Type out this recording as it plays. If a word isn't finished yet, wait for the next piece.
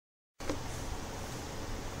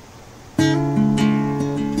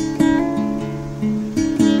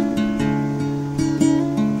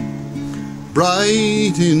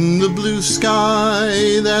bright in the blue sky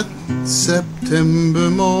that September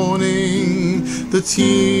morning. The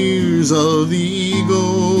tears of the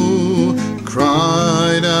eagle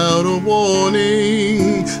cried out a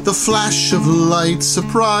warning. The flash of light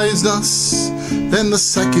surprised us, then the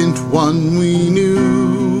second one we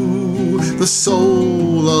knew. The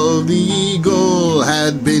soul of the eagle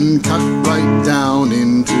had been cut right down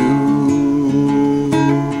in two.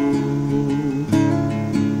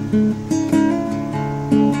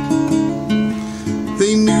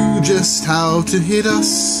 They knew just how to hit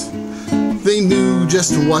us, they knew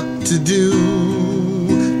just what to do,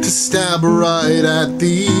 to stab right at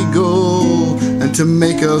the eagle and to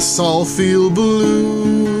make us all feel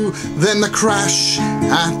blue. Then the crash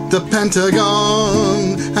at the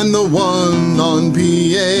Pentagon and the one on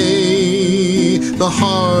PA. The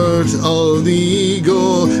heart of the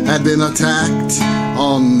eagle had been attacked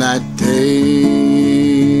on that day.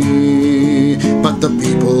 But the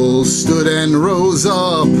people stood and rose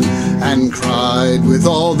up and cried with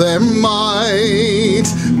all their might.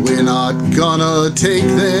 We're not gonna take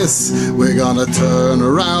this, we're gonna turn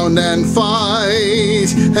around and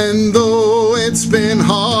fight. And though it's been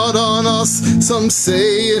hard on us, some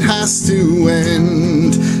say it has to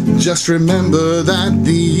end. Just remember that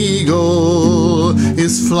the eagle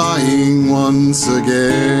is flying once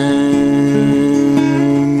again.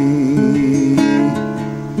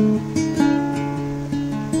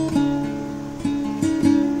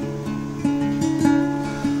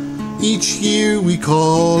 Each year we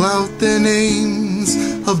call out their names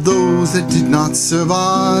of those that did not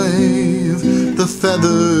survive. The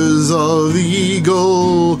feathers of the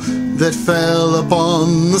eagle that fell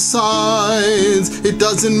upon the sides. It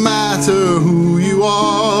doesn't matter who you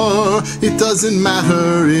are, it doesn't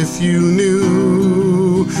matter if you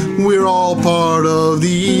knew. We're all part of the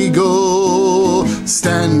eagle,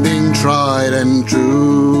 standing tried and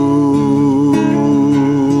true.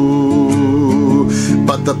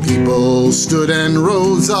 But the people stood and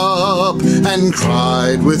rose up and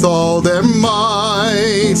cried with all their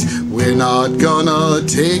might. We're not gonna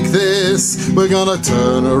take this, we're gonna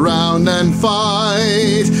turn around and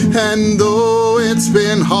fight. And though it's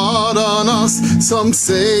been hard on us, some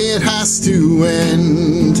say it has to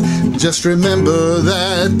end. Just remember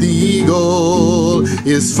that the eagle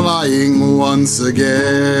is flying once again.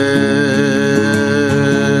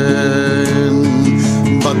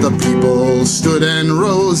 But the people stood and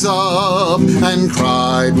rose up and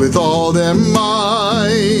cried with all their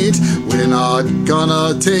might. We're not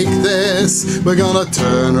gonna take this, we're gonna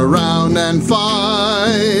turn around and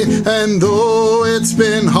fight. And though it's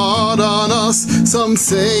been hard on us, some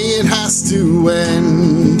say it has to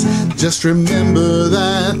end. Just remember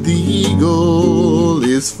that the eagle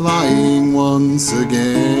is flying once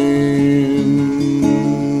again.